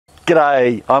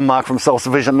G'day, I'm Mark from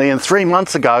Self-Sufficient Me, and 3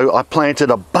 months ago I planted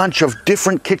a bunch of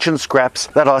different kitchen scraps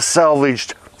that I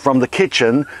salvaged from the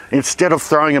kitchen. Instead of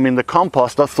throwing them in the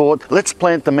compost, I thought, let's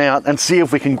plant them out and see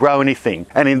if we can grow anything.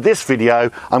 And in this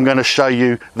video, I'm going to show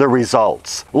you the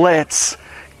results. Let's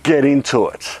get into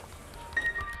it.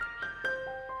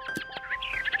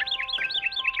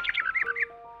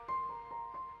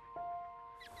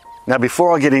 Now,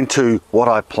 before I get into what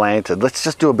I planted, let's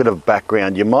just do a bit of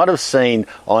background. You might have seen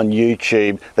on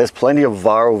YouTube, there's plenty of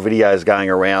viral videos going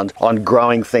around on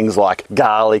growing things like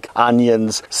garlic,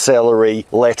 onions, celery,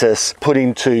 lettuce, put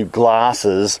into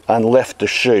glasses and left to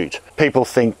shoot. People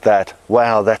think that,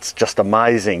 wow, that's just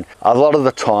amazing. A lot of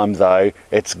the time though,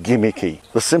 it's gimmicky.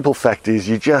 The simple fact is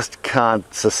you just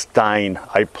can't sustain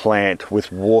a plant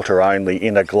with water only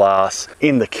in a glass,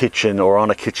 in the kitchen or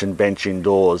on a kitchen bench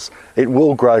indoors. It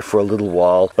will grow for a little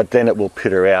while, but then it will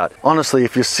peter out. Honestly,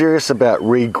 if you're serious about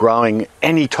regrowing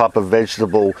any type of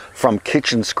vegetable from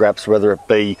kitchen scraps, whether it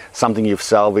be something you've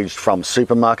salvaged from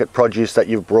supermarket produce that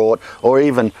you've brought, or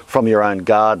even from your own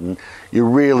garden, you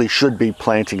really should be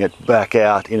planting it back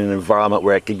out in an environment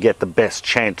where it can get the best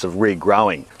chance of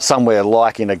regrowing. Somewhere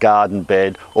like in a garden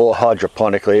bed or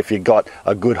hydroponically, if you've got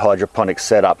a good hydroponic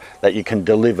setup that you can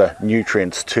deliver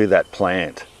nutrients to that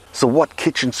plant. So what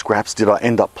kitchen scraps did I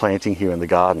end up planting here in the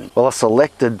garden? Well, I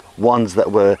selected ones that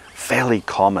were fairly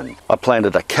common. I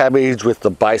planted a cabbage with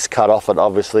the base cut off it,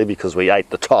 obviously, because we ate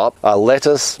the top, a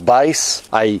lettuce base,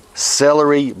 a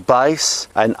celery base,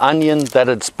 an onion that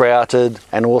had sprouted,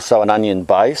 and also an onion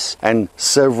base, and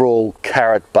several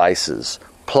carrot bases.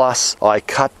 Plus, I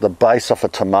cut the base off a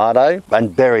tomato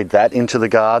and buried that into the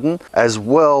garden, as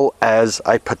well as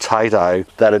a potato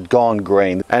that had gone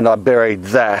green, and I buried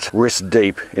that wrist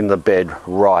deep in the bed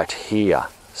right here.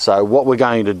 So what we're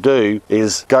going to do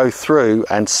is go through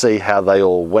and see how they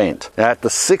all went. Now, at the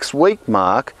 6-week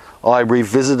mark, I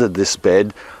revisited this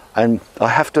bed, and I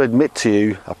have to admit to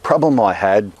you, a problem I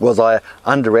had was I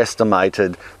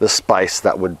underestimated the space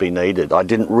that would be needed. I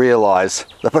didn't realise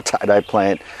the potato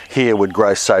plant here would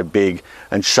grow so big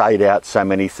and shade out so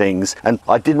many things, and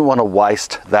I didn't want to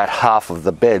waste that half of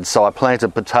the bed, so I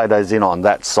planted potatoes in on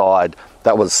that side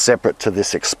that was separate to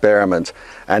this experiment,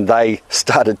 and they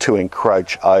started to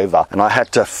encroach over, and I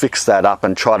had to fix that up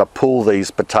and try to pull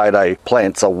these potato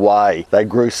plants away. They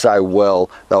grew so well,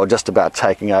 they were just about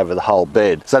taking over the whole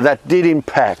bed. So that did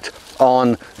impact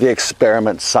on the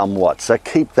experiment somewhat, so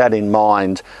keep that in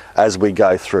mind as we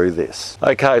go through this.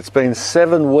 Okay, it's been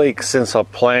 7 weeks since I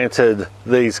planted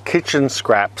these kitchen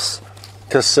scraps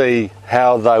to see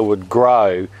how they would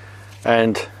grow,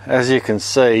 and as you can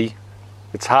see,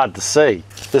 it's hard to see.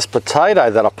 This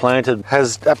potato that I planted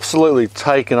has absolutely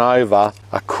taken over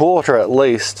a quarter at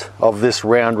least of this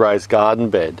round raised garden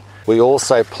bed. We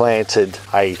also planted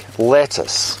a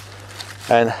lettuce,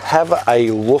 and have a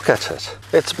look at it.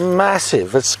 It's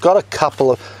massive. It's got a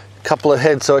couple of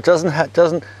heads, so it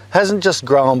hasn't just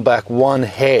grown back one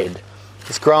head.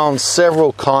 It's grown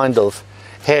several kind of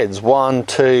heads, 1,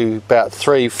 2, about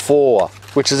 3, 4,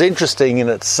 which is interesting in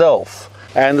itself.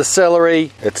 And the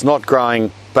celery, it's not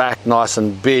growing back nice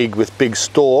and big with big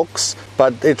stalks,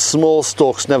 but it's small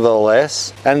stalks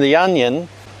nevertheless. And the onion,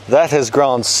 that has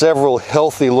grown several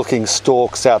healthy looking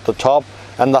stalks out the top,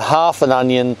 and the half an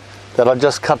onion that I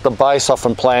just cut the base off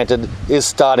and planted is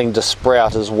starting to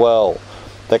sprout as well.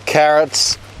 The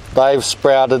carrots, they've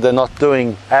sprouted. They're not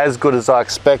doing as good as I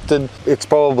expected. It's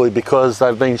probably because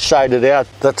they've been shaded out.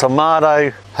 The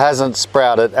tomato hasn't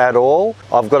sprouted at all.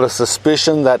 I've got a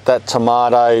suspicion that that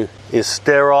tomato is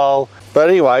sterile. But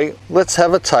anyway, let's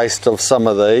have a taste of some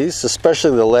of these,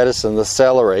 especially the lettuce and the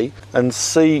celery, and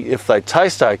see if they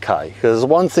taste okay. Because it's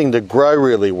one thing to grow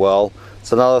really well,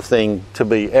 it's another thing to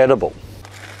be edible.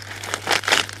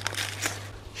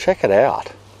 Check it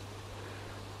out.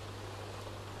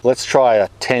 Let's try a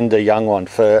tender young one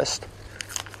first.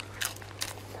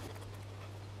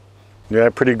 Yeah,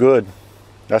 pretty good.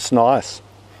 That's nice.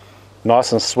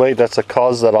 Nice and sweet. That's a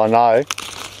cos that I know.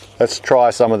 Let's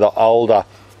try some of the older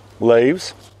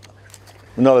leaves.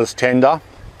 Not as tender.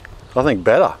 I think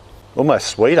better. Almost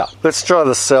sweeter. Let's try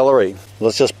the celery.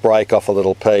 Let's just break off a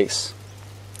little piece.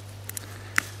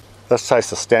 Let's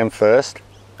taste the stem first.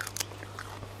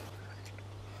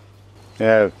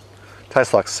 Yeah,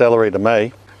 tastes like celery to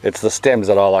me. It's the stems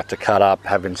that I like to cut up,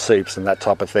 have in soups and that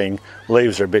type of thing.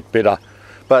 Leaves are a bit bitter.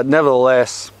 But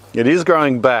nevertheless, it is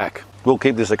growing back. We'll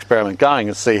keep this experiment going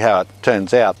and see how it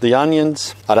turns out. The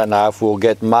onions, I don't know if we'll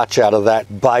get much out of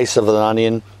that base of an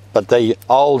onion, but the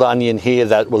old onion here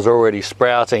that was already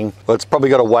sprouting, well, it's probably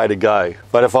got a way to go.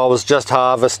 But if I was just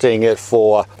harvesting it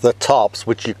for the tops,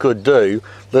 which you could do,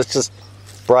 let's just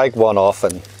break one off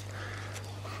and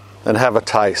and have a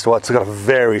taste. Well, it's got a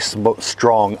very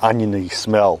strong oniony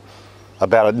smell,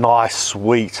 about a nice,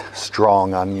 sweet,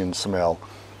 strong onion smell.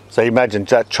 So you imagine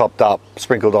that chopped up,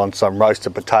 sprinkled on some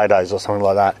roasted potatoes or something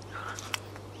like that.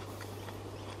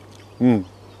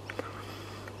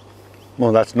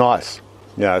 Well, that's nice.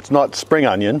 Yeah, it's not spring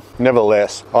onion,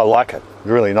 nevertheless, I like it. It's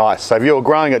really nice. So if you're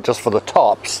growing it just for the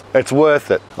tops, it's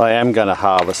worth it. I am going to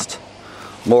harvest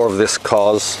more of this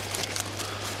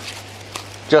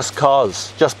just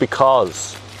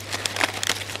because.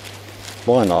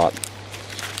 Why not?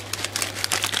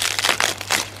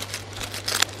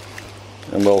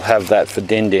 And we'll have that for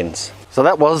din-dins. So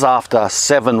that was after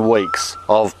 7 weeks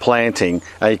of planting,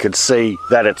 and you could see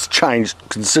that it's changed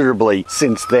considerably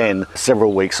since then,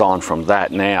 several weeks on from that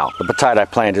now. The potato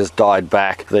plant has died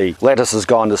back, the lettuce has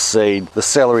gone to seed, the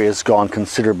celery has gone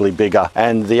considerably bigger,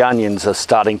 and the onions are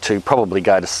starting to probably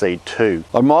go to seed too.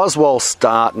 I might as well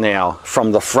start now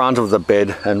from the front of the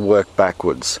bed and work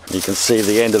backwards. You can see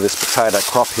the end of this potato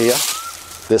crop here.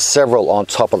 There's several on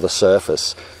top of the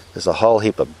surface. There's a whole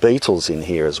heap of beetles in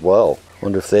here as well.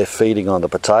 Wonder if they're feeding on the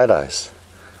potatoes.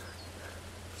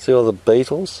 See all the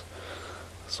beetles?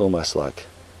 It's almost like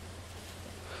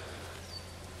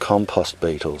compost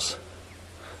beetles.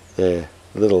 They're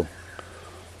little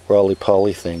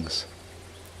roly-poly things.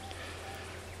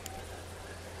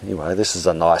 Anyway, this is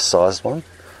a nice sized one.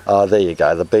 Oh, there you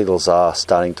go. The beetles are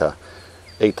starting to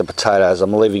eat the potatoes.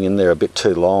 I'm leaving in there a bit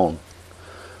too long.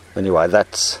 Anyway,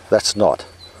 that's not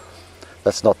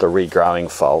the regrowing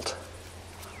fault.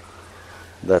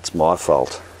 That's my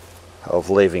fault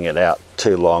of leaving it out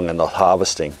too long and not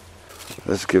harvesting.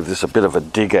 Let's give this a bit of a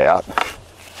dig out.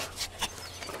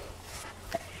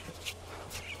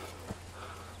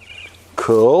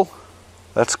 Cool,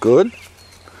 that's good.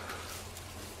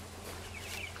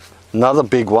 Another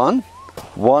big one.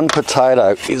 One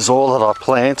potato is all that I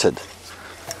planted.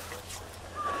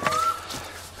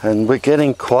 And we're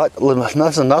getting quite,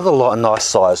 there's another nice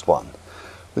sized one.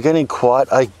 We're getting quite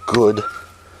a good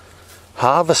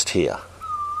harvest here.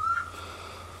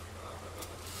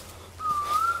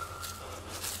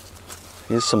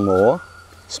 Here's some more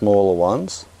smaller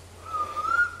ones.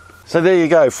 So there you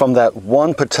go. From that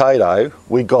one potato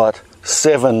we got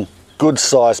 7 good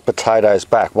sized potatoes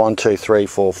back. 1, 2, 3,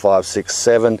 4, 5, 6,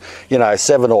 7,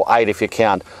 7 or 8 if you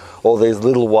count all these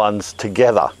little ones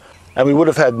together. And we would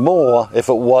have had more if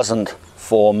it wasn't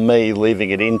for me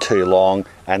leaving it in too long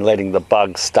and letting the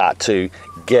bugs start to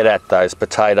get at those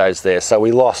potatoes there. So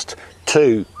we lost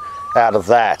 2 out of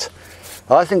that.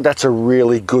 I think that's a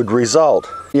really good result.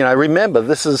 Remember,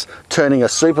 this is turning a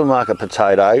supermarket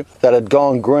potato that had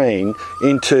gone green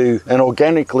into an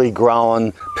organically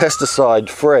grown,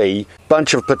 pesticide-free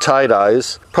bunch of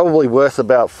potatoes, probably worth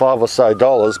about $5 or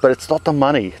so, but it's not the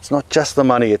money. It's not just the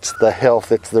money, it's the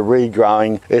health, it's the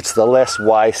regrowing, it's the less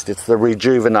waste, it's the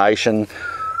rejuvenation.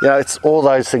 It's all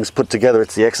those things put together.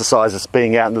 It's the exercise, it's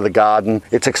being out into the garden,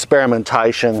 it's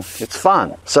experimentation, it's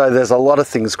fun. So there's a lot of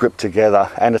things gripped together,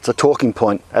 and it's a talking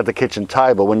point at the kitchen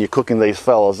table when you're cooking these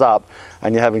fellas up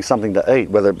and you're having something to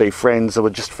eat, whether it be friends or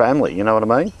just family, you know what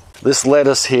I mean? This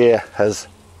lettuce here has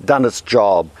done its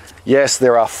job. Yes,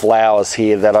 there are flowers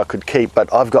here that I could keep,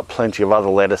 but I've got plenty of other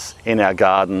lettuce in our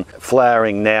garden,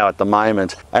 flowering now at the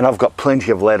moment, and I've got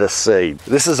plenty of lettuce seed.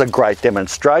 This is a great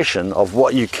demonstration of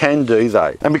what you can do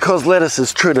though. And because lettuce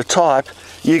is true to type,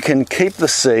 you can keep the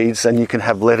seeds and you can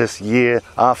have lettuce year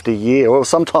after year, or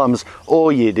sometimes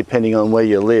all year depending on where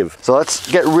you live. So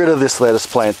let's get rid of this lettuce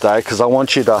plant though, because I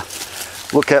want you to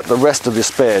look at the rest of this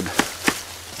bed.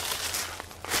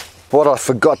 What I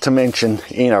forgot to mention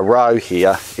in a row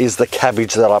here is the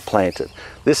cabbage that I planted.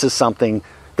 This is something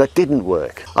that didn't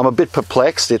work. I'm a bit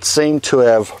perplexed. It seemed to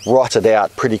have rotted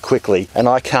out pretty quickly, and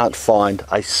I can't find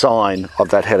a sign of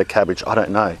that head of cabbage. I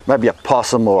don't know. Maybe a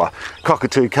possum or a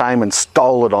cockatoo came and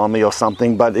stole it on me or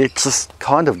something, but it just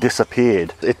kind of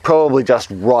disappeared. It probably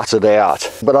just rotted out.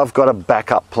 But I've got a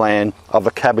backup plan of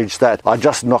a cabbage that I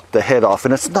just knocked the head off,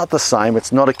 and it's not the same.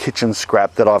 It's not a kitchen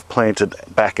scrap that I've planted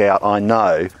back out, I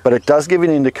know, but it does give you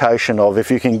an indication of if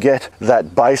you can get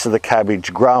that base of the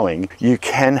cabbage growing, you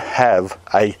can have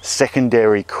a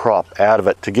secondary crop out of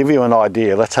it. To give you an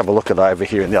idea, let's have a look at over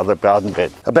here in the other garden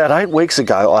bed. About 8 weeks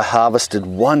ago, I harvested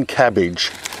 1 cabbage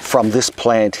from this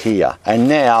plant here, and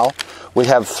now we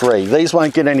have 3. These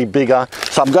won't get any bigger,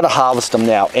 so I'm going to harvest them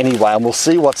now anyway, and we'll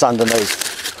see what's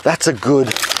underneath. That's a good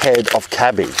head of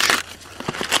cabbage.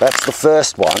 That's the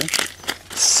first one.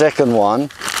 Second one,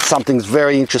 something's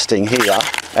very interesting here,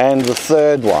 and the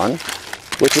third one,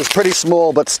 which is pretty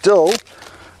small, but still,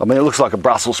 I mean, it looks like a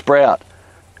Brussels sprout.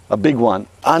 A big one.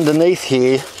 Underneath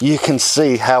here, you can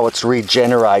see how it's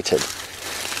regenerated.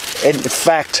 In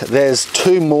fact, there's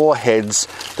 2 more heads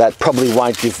that probably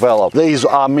won't develop. These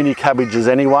are mini cabbages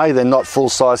anyway. They're not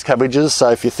full-size cabbages,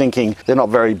 so if you're thinking they're not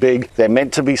very big, they're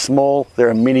meant to be small. They're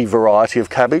a mini variety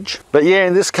of cabbage. But yeah,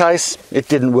 in this case, it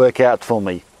didn't work out for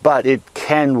me. But it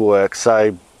can work,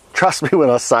 so trust me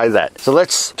when I say that. So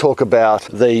let's talk about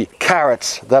the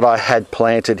carrots that I had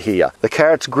planted here. The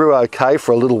carrots grew okay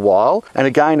for a little while, and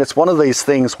again, it's one of these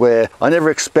things where I never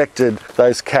expected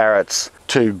those carrots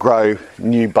to grow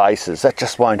new bases. That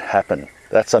just won't happen.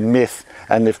 That's a myth,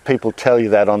 and if people tell you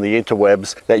that on the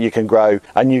interwebs, that you can grow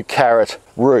a new carrot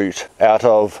root out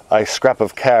of a scrap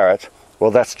of carrot,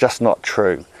 well, that's just not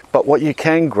true. But what you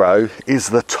can grow is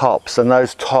the tops, and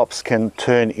those tops can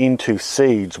turn into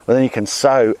seeds, and then you can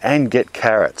sow and get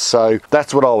carrots. So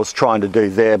that's what I was trying to do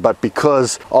there, but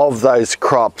because of those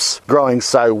crops growing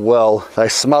so well, they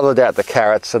smothered out the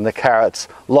carrots, and the carrots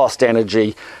lost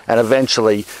energy, and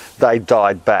eventually they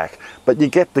died back. But you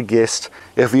get the gist.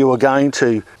 If you were going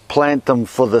to plant them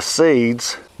for the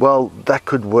seeds, well, that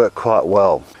could work quite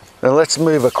well. Now let's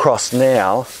move across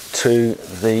now to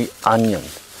the onion.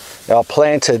 Now I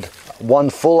planted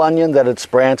 1 full onion that had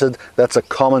sprouted. That's a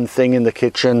common thing in the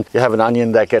kitchen. You have an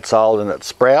onion that gets old and it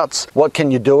sprouts. What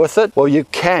can you do with it? Well, you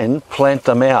can plant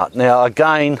them out. Now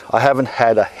again, I haven't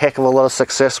had a heck of a lot of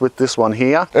success with this one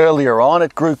here. Earlier on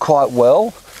it grew quite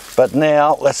well, but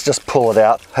now let's just pull it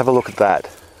out. Have a look at that.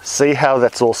 See how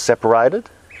that's all separated?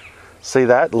 See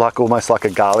that? Almost like a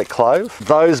garlic clove.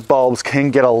 Those bulbs can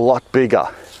get a lot bigger.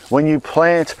 When you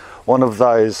plant one of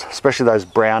those, especially those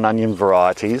brown onion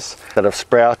varieties that have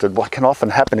sprouted, what can often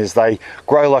happen is they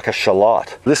grow like a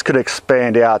shallot. This could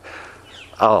expand out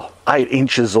 8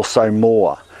 inches or so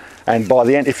more. And by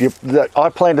the end, I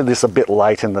planted this a bit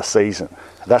late in the season.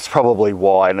 That's probably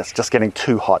why, and it's just getting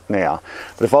too hot now.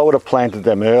 But if I would have planted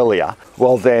them earlier,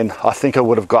 well then I think I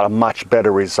would have got a much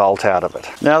better result out of it.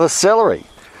 Now the celery.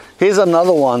 Here's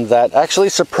another one that actually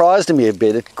surprised me a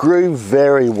bit. It grew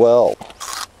very well.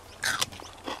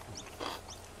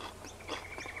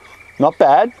 Not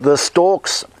bad. The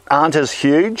stalks aren't as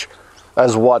huge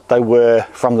as what they were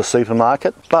from the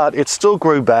supermarket, but it still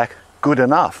grew back good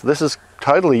enough. This is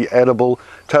totally edible,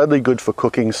 totally good for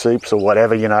cooking soups or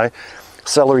whatever, you know,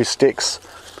 celery sticks.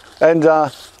 And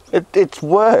it's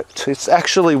worked. It's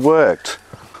actually worked.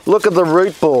 Look at the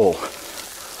root ball.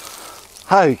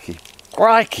 Hokey,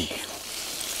 crikey.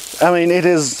 I mean,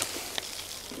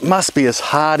 must be as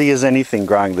hardy as anything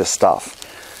growing this stuff.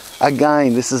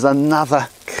 Again, this is another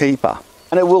keeper,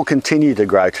 and it will continue to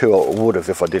grow too, or it would have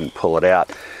if I didn't pull it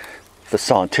out for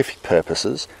scientific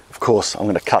purposes. Of course, I'm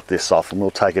going to cut this off and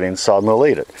we'll take it inside and we'll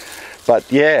eat it. But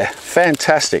yeah,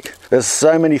 fantastic. There's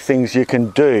so many things you can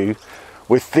do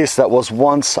with this that was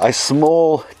once a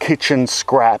small kitchen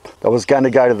scrap that was going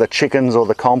to go to the chickens or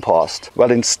the compost,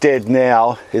 but instead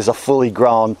now is a fully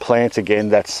grown plant again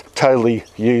that's totally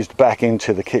used back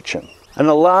into the kitchen. And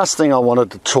the last thing I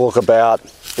wanted to talk about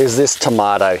is this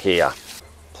tomato here.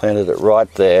 Planted it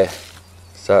right there,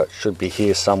 so it should be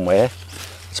here somewhere.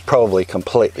 It's probably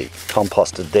completely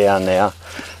composted down now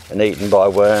and eaten by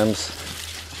worms.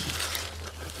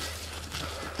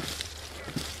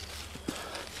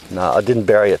 No, I didn't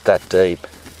bury it that deep.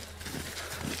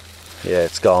 Yeah,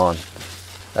 it's gone.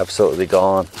 Absolutely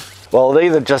gone. Well, it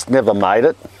either just never made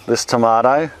it, this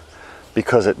tomato,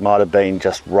 because it might have been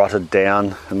just rotted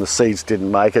down and the seeds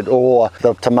didn't make it, or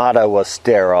the tomato was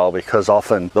sterile, because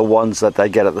often the ones that they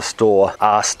get at the store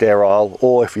are sterile,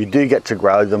 or if you do get to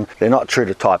grow them, they're not true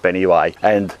to type anyway,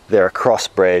 and they're a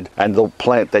crossbred, and the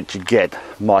plant that you get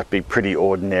might be pretty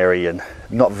ordinary and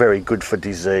not very good for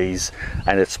disease,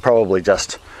 and it's probably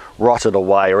just rotted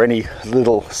away, or any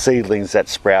little seedlings that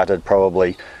sprouted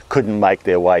probably couldn't make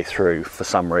their way through for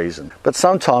some reason. But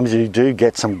sometimes you do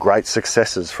get some great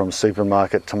successes from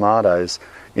supermarket tomatoes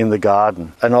in the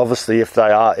garden. And obviously if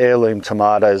they are heirloom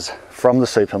tomatoes from the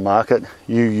supermarket,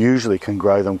 you usually can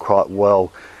grow them quite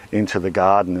well into the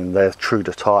garden and they're true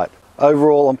to type.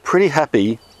 Overall, I'm pretty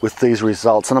happy with these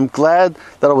results, and I'm glad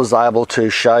that I was able to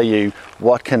show you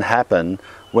what can happen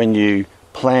when you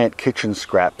plant kitchen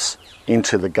scraps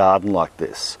into the garden like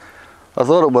this. I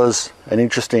thought it was an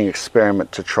interesting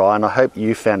experiment to try, and I hope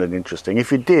you found it interesting.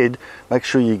 If you did, make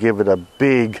sure you give it a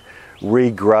big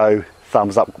regrow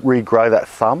thumbs up. Regrow that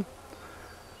thumb.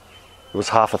 It was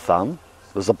half a thumb.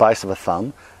 It was the base of a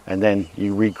thumb, and then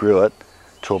you regrew it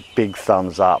to a big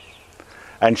thumbs up.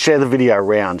 And share the video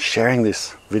around. Sharing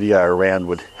this video around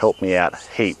would help me out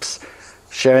heaps.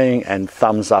 Sharing and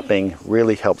thumbs upping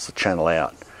really helps the channel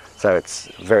out. So it's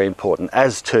very important,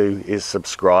 as too is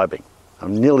subscribing.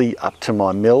 I'm nearly up to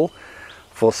my mill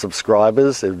for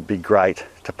subscribers. It would be great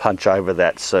to punch over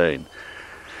that soon.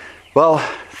 Well,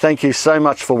 thank you so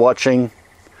much for watching.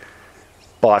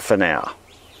 Bye for now.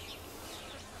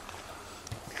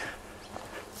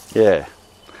 Yeah.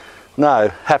 No,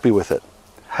 happy with it.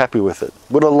 Happy with it.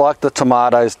 Would have liked the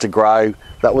tomatoes to grow.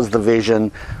 That was the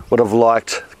vision. Would have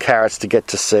liked carrots to get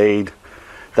to seed.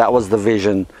 That was the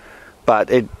vision. But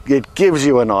it gives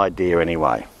you an idea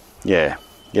anyway. Yeah,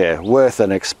 worth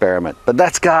an experiment. But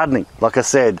that's gardening. Like I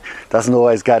said, doesn't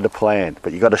always go to plan.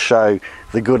 But you got to show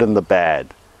the good and the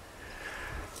bad.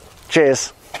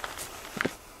 Cheers.